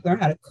need to learn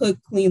how to cook,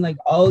 clean,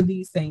 all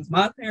these things.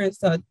 My parents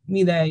taught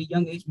me that at a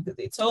young age because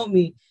they told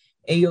me,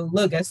 hey, yo,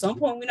 look, at some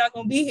point we're not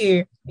going to be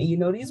here.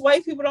 And these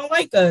white people don't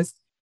like us.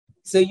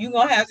 So you're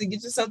going to have to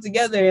get yourself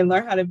together and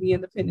learn how to be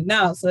independent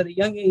now. So at a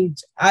young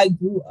age, I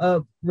grew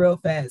up real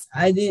fast.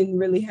 I didn't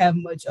really have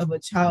much of a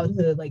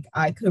childhood.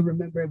 I could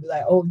remember and be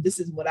like, oh, this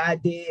is what I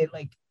did,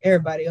 like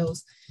everybody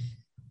else.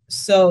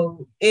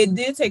 So it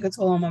did take a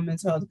toll on my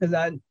mental health because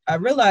I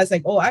realized I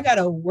got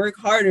to work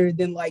harder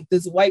than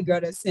this white girl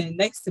that's sitting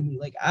next to me.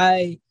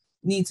 I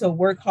need to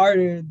work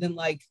harder than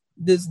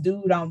this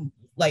dude I'm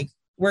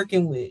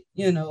working with,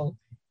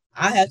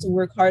 I have to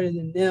work harder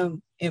than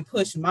them and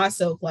push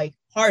myself like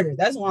harder.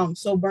 That's why I'm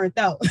so burnt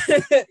out.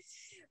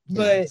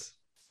 But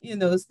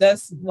Yes.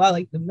 that's why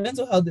like the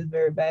mental health is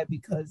very bad,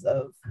 because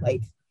of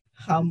like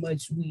how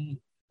much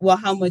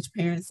how much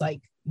parents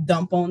like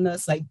dump on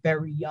us like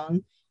very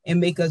young and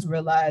make us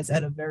realize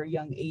at a very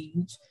young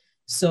age.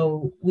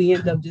 So we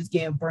end up just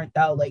getting burnt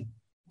out like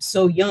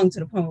so young, to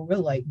the point where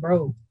we're like,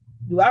 bro,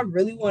 do I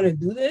really want to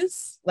do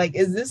this? Like,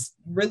 is this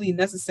really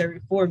necessary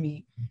for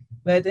me?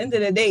 But at the end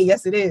of the day,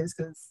 yes, it is.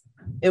 Because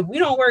if we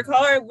don't work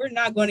hard, we're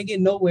not going to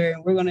get nowhere,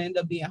 and we're going to end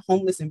up being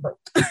homeless and broke.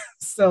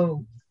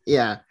 So,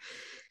 Yeah.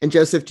 And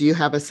Joseph, do you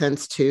have a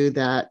sense too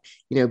that,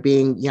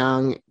 being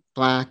young,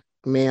 Black,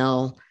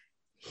 male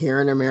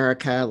here in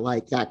America,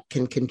 like that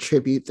can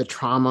contribute the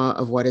trauma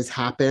of what has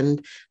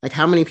happened? Like,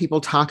 how many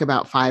people talk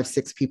about 5,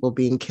 6 people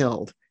being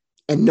killed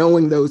and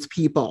knowing those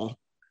people?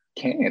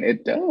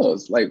 It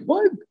does. Like,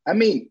 what? I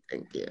mean,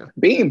 Thank you.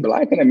 being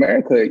Black in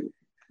America,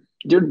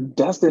 you're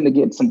destined to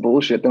get some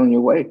bullshit thrown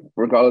your way,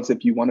 regardless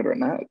if you want it or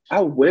not.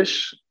 I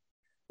wish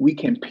we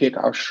can pick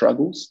our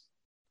struggles,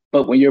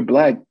 but when you're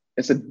Black,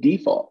 it's a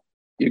default.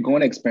 You're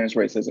going to experience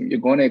racism. You're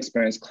going to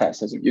experience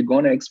classism. You're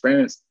going to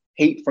experience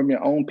hate from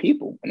your own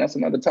people. And that's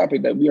another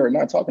topic that we are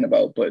not talking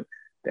about, but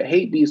the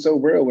hate be so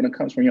real when it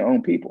comes from your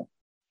own people.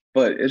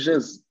 But it's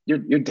just,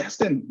 you're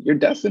destined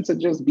to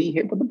just be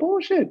hit with the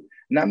bullshit.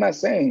 And I'm not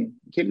saying,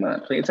 keep in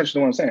mind, pay attention to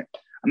what I'm saying.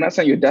 I'm not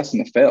saying you're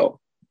destined to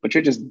fail, but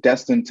you're just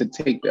destined to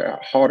take the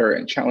harder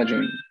and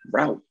challenging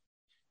route.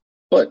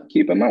 But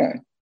keep in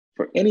mind,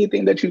 for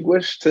anything that you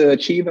wish to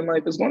achieve in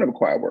life is going to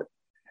require work.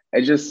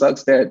 It just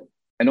sucks that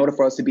in order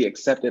for us to be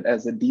accepted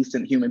as a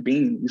decent human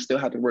being, you still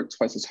have to work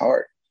twice as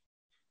hard.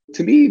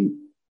 To me,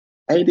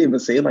 I hate to even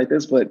say it like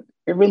this, but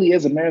it really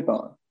is a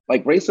marathon.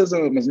 Like,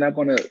 racism is not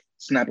going to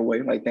snap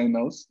away like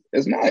Thanos.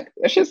 It's not.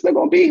 That shit's still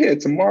going to be here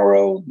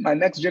tomorrow, my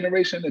next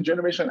generation, the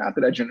generation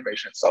after that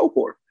generation, so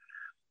forth.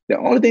 The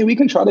only thing we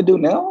can try to do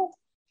now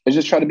is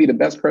just try to be the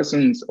best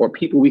persons or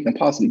people we can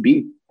possibly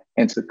be,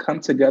 and to come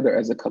together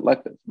as a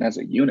collective and as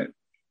a unit.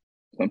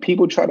 When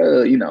people try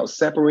to,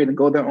 separate and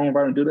go their own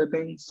route and do their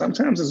thing,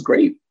 sometimes it's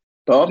great.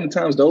 But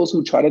oftentimes those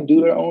who try to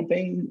do their own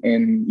thing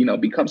and,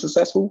 become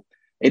successful,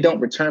 they don't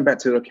return back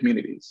to their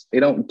communities. They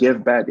don't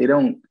give back. They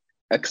don't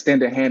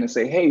extend a hand and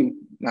say, hey,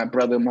 my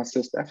brother, my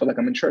sister, I feel like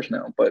I'm in church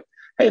now, but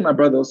hey, my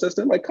brother or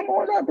sister, like, come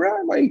on up,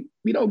 bro. Like,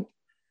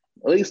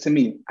 at least to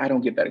me, I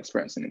don't get that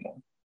experience anymore.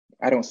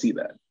 I don't see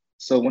that.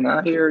 So when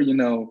I hear,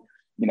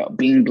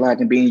 being Black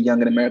and being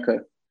young in America,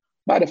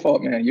 by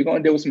default, man, you're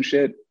going to deal with some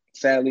shit.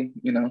 Sadly,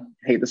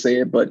 hate to say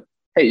it, but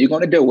hey, you're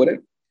going to deal with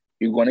it.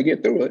 You're going to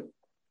get through it.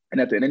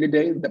 And at the end of the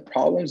day, the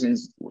problems and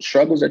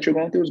struggles that you're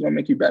going through is going to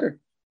make you better.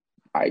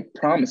 I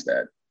promise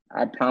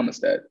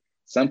that.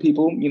 Some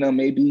people,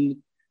 may be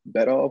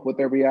better off with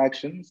their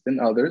reactions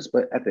than others,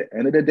 but at the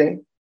end of the day,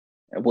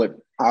 what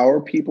our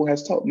people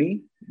has taught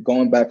me,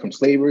 going back from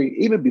slavery,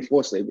 even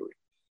before slavery,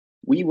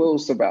 we will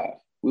survive.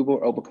 We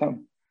will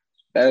overcome.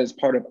 That is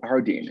part of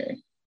our DNA.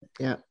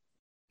 Yeah.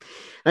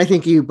 I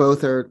think you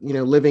both are,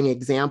 living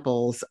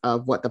examples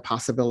of what the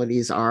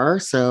possibilities are.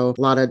 So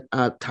a lot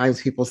of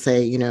times people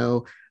say,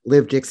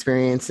 lived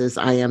experiences,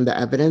 I am the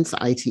evidence,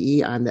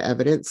 ITE, I'm the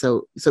evidence.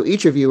 So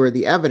each of you are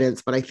the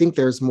evidence, but I think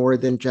there's more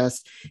than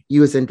just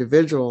you as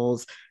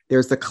individuals.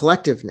 There's the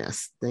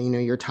collectiveness that,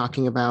 you're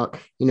talking about,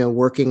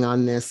 working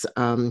on this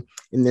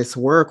in this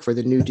work for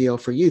the New Deal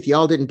for Youth.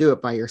 Y'all didn't do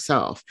it by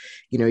yourself.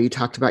 You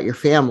talked about your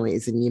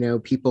families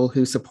and, people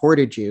who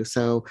supported you.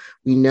 So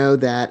we know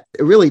that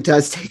it really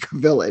does take a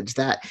village.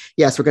 That,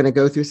 yes, we're going to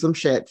go through some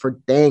shit for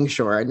dang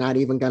sure. I'm not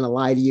even going to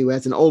lie to you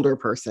as an older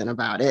person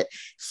about it.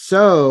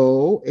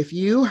 So if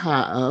you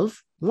have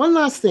one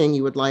last thing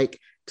you would like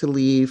to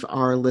leave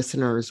our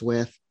listeners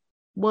with,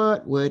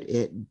 what would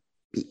it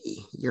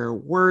be? Your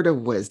word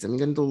of wisdom. You're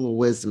going to do a little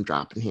wisdom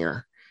drop in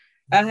here.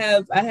 I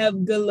have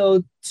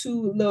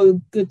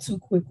two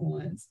quick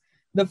ones.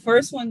 The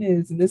first one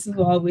is, and this is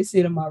what I always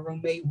say to my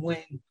roommate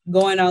when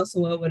going out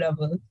somewhere,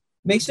 whatever,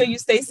 make sure you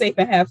stay safe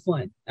and have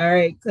fun. All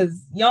right.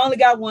 Because you only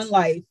got one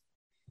life.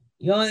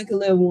 You only can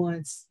live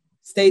once.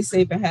 Stay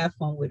safe and have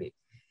fun with it.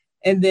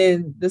 And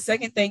then the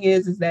second thing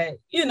is that,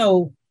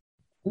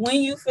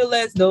 when you feel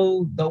as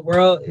though the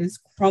world is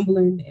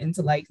crumbling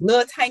into like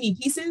little tiny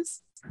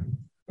pieces,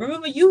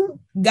 remember, you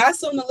got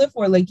something to live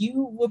for. Like,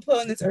 you were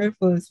put on this earth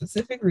for a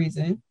specific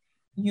reason.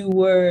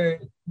 The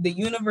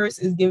universe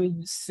is giving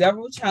you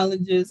several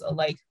challenges, or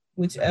like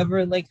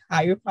whichever like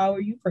higher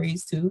power you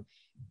praise to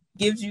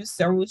gives you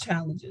several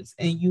challenges,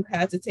 and you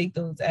have to take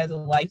those as a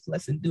life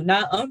lesson. Do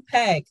not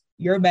unpack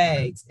your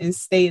bags and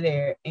stay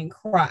there and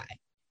cry.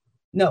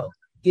 No,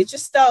 get your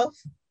stuff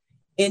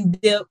and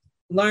dip,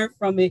 learn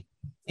from it,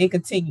 and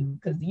continue,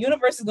 because the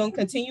universe is going to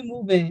continue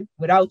moving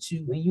without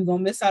you, and you're going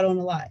to miss out on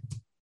a lot.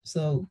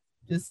 So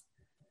just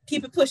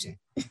keep it pushing.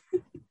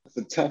 It's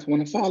a tough one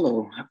to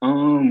follow.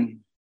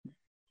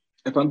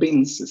 If I'm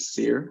being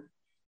sincere,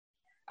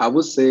 I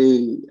would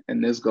say,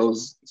 and this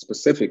goes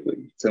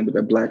specifically to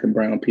the Black and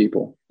brown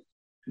people,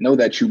 know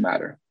that you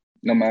matter.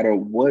 No matter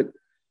what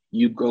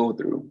you go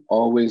through,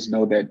 always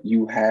know that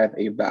you have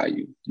a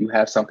value. You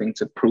have something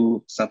to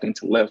prove, something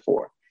to live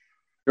for.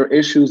 Your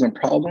issues and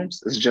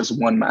problems is just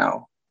 1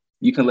 mile.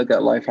 You can look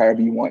at life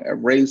however you want, a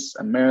race,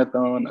 a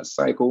marathon, a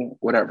cycle,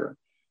 whatever.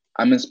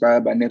 I'm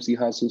inspired by Nipsey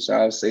Hussle, so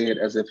I'll say it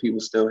as if he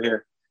was still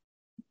here.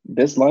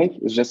 This life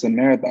is just a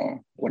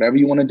marathon. Whatever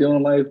you want to do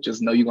in life,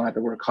 just know you're going to have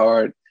to work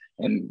hard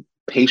and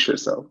pace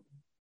yourself.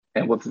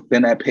 And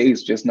within that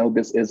pace, just know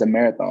this is a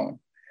marathon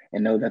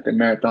and know that the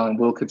marathon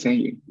will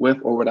continue with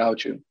or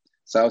without you.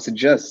 So I would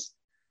suggest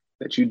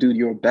that you do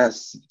your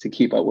best to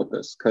keep up with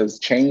this, because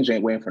change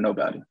ain't waiting for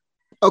nobody.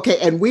 Okay.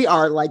 And we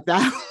are like,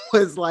 that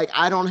was like,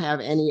 I don't have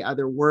any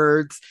other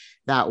words.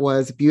 That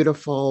was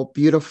beautiful,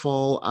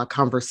 beautiful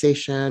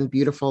conversation,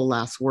 beautiful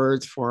last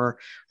words for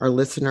our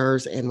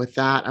listeners. And with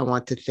that, I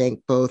want to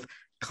thank both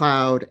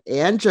Cloud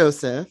and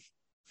Joseph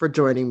for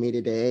joining me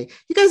today.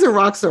 You guys are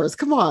rock stars.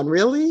 Come on,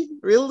 really?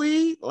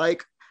 Really?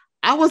 Like,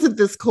 I wasn't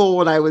this cool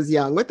when I was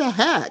young. What the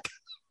heck?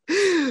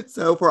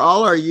 So for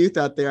all our youth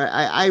out there,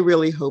 I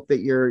really hope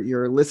that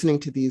you're listening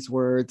to these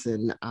words.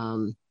 And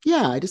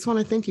I just want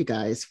to thank you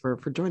guys for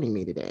joining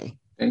me today.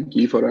 Thank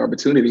you for the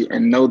opportunity,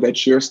 and know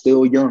that you're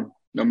still young,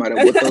 no matter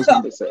what those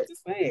numbers say.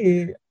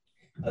 I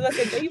was gonna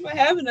say, thank you for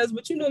having us,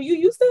 but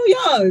you still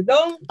young.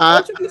 Don't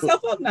trip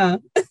yourself up now.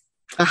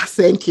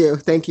 Thank you.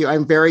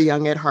 I'm very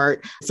young at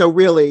heart. So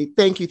really,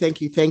 thank you.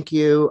 Thank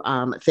you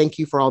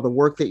for all the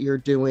work that you're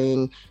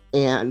doing.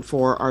 And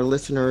for our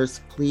listeners,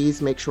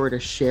 please make sure to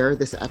share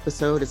this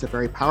episode. It's a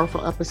very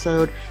powerful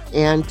episode.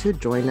 And to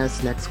join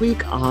us next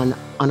week on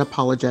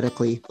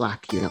Unapologetically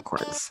Black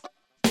Unicorns.